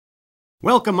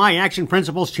Welcome, my Action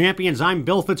Principles champions. I'm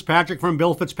Bill Fitzpatrick from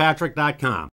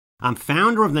BillFitzpatrick.com. I'm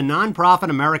founder of the nonprofit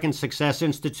American Success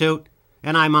Institute,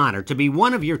 and I'm honored to be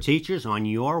one of your teachers on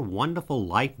your wonderful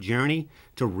life journey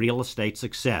to real estate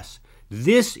success.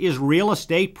 This is real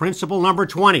estate principle number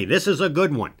 20. This is a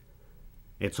good one.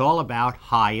 It's all about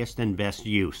highest and best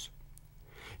use.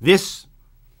 This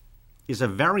is a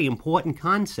very important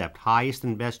concept, highest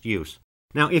and best use.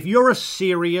 Now, if you're a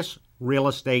serious real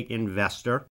estate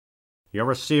investor,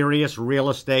 you're a serious real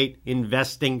estate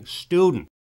investing student,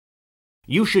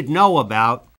 you should know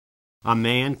about a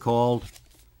man called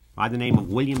by the name of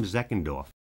William Zeckendorf.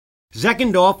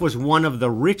 Zeckendorf was one of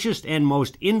the richest and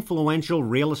most influential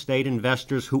real estate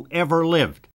investors who ever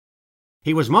lived.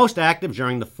 He was most active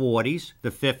during the 40s,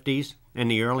 the 50s,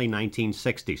 and the early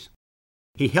 1960s.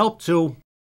 He helped to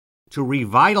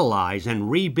revitalize and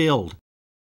rebuild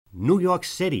New York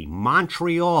City,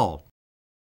 Montreal,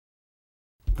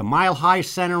 the Mile High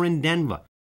Center in Denver,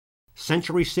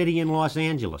 Century City in Los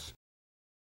Angeles.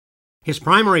 His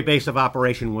primary base of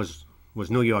operation was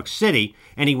New York City,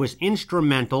 and he was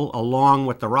instrumental, along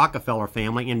with the Rockefeller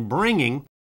family, in bringing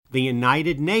the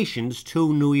United Nations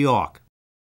to New York.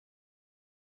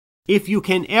 If you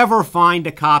can ever find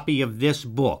a copy of this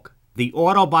book, The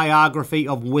Autobiography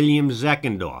of William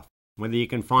Zeckendorf, whether you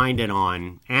can find it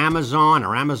on Amazon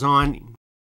or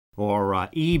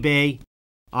eBay,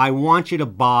 I want you to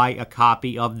buy a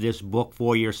copy of this book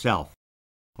for yourself.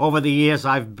 Over the years,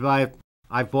 I've bought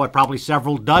probably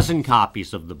several dozen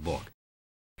copies of the book.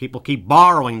 People keep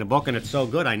borrowing the book, and it's so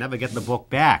good I never get the book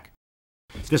back.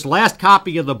 This last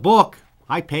copy of the book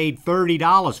I paid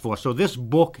 $30 for, so this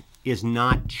book is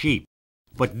not cheap.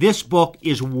 But this book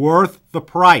is worth the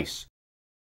price.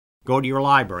 Go to your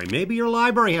library. Maybe your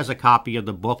library has a copy of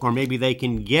the book, or maybe they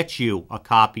can get you a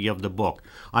copy of the book.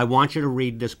 I want you to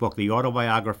read this book, The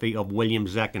Autobiography of William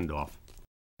Zeckendorf.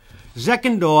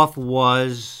 Zeckendorf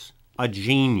was a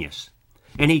genius,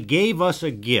 and he gave us a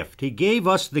gift. He gave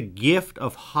us the gift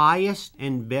of highest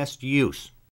and best use.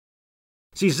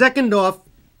 See, Zeckendorf,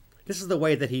 this is the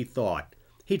way that he thought.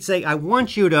 He'd say, I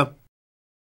want you to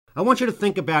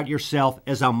think about yourself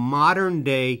as a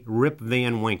modern-day Rip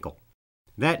Van Winkle.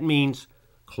 That means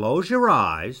close your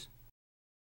eyes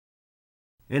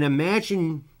and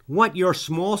imagine what your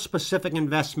small specific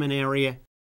investment area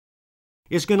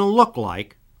is going to look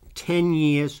like 10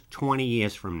 years, 20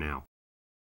 years from now.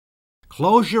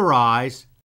 Close your eyes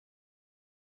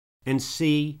and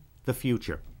see the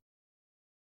future.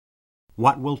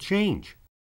 What will change?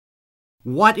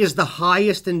 What is the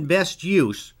highest and best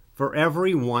use for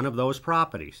every one of those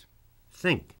properties?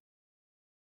 Think.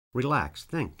 Relax.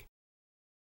 Think.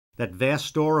 That vast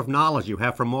store of knowledge you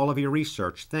have from all of your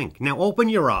research, think. Now open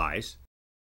your eyes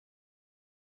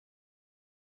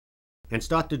and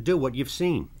start to do what you've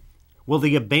seen. Will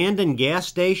the abandoned gas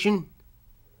station,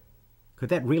 could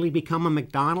that really become a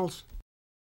McDonald's?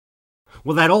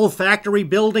 Will that old factory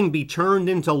building be turned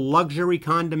into luxury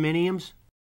condominiums?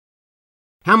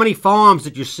 How many farms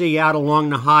that you see out along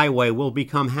the highway will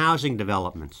become housing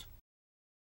developments?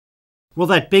 Will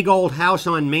that big old house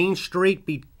on Main Street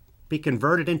be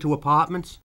converted into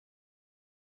apartments?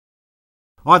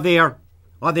 Are there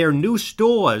new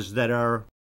stores that are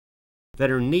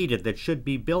needed, that should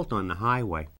be built on the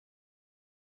highway?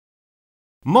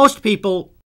 Most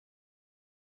people,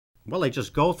 well, they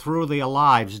just go through their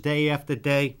lives day after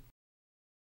day,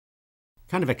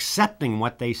 kind of accepting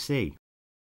what they see.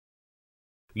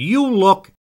 You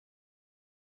look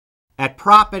at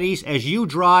properties as you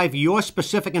drive your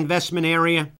specific investment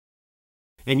area,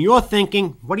 and you're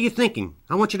thinking, what are you thinking?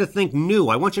 I want you to think new.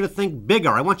 I want you to think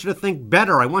bigger. I want you to think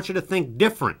better. I want you to think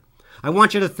different. I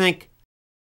want you to think,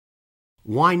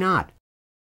 why not?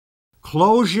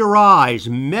 Close your eyes.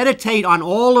 Meditate on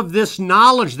all of this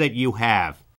knowledge that you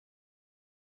have.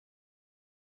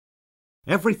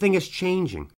 Everything is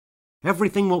changing.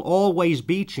 Everything will always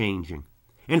be changing.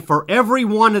 And for every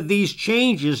one of these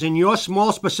changes in your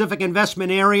small specific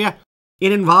investment area,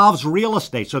 it involves real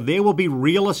estate. So there will be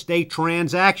real estate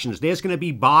transactions. There's going to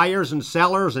be buyers and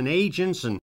sellers and agents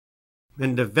and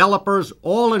developers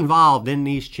all involved in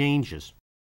these changes.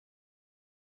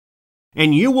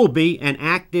 And you will be an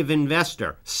active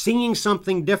investor, seeing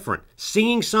something different,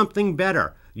 seeing something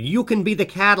better. You can be the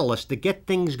catalyst to get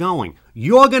things going.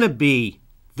 You're going to be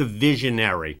the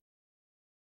visionary,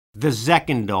 the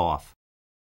Zeckendorf,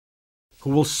 who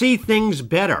will see things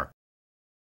better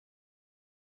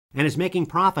and is making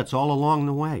profits all along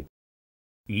the way.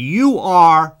 You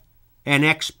are an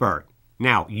expert.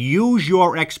 Now, use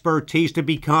your expertise to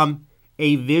become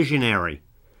a visionary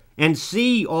and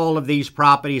see all of these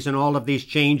properties and all of these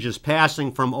changes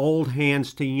passing from old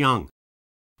hands to young.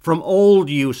 from old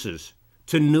uses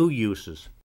to new uses.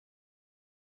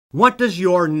 What does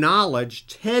your knowledge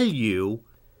tell you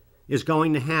is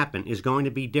going to happen, is going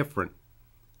to be different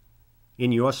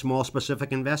in your small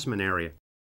specific investment area?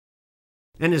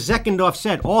 And as Zeckendorf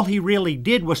said, all he really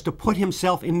did was to put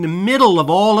himself in the middle of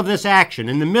all of this action,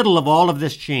 in the middle of all of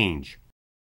this change.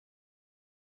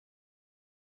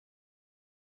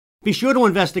 Be sure to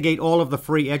investigate all of the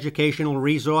free educational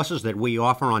resources that we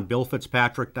offer on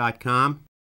BillFitzpatrick.com.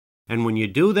 And when you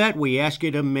do that, we ask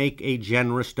you to make a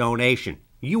generous donation.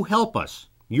 You help us.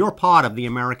 You're part of the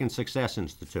American Success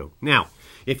Institute. Now,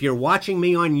 if you're watching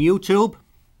me on YouTube,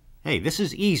 hey, this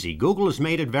is easy. Google has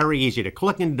made it very easy to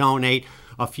click and donate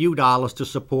a few dollars to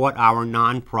support our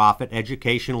nonprofit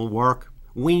educational work.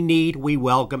 We need, we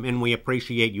welcome, and we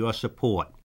appreciate your support.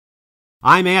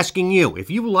 I'm asking you,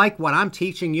 if you like what I'm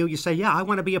teaching you, you say, yeah, I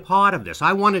want to be a part of this.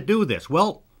 I want to do this.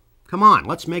 Well, come on,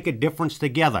 let's make a difference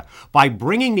together by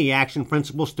bringing the action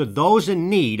principles to those in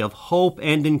need of hope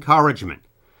and encouragement.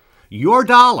 Your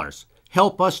dollars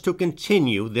help us to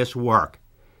continue this work.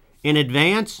 In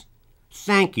advance,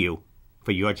 thank you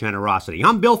for your generosity.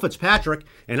 I'm Bill Fitzpatrick,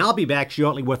 and I'll be back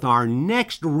shortly with our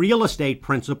next real estate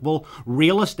principle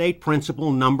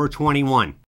number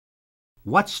 21.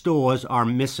 What stores are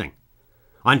missing?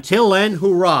 Until then,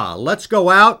 hurrah, let's go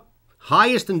out.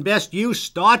 Highest and best use,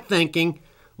 start thinking.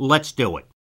 Let's do it.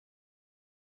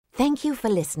 Thank you for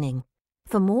listening.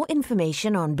 For more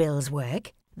information on Bill's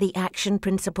work, the Action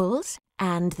Principles,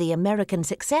 and the American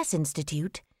Success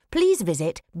Institute, please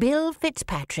visit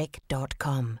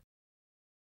BillFitzpatrick.com.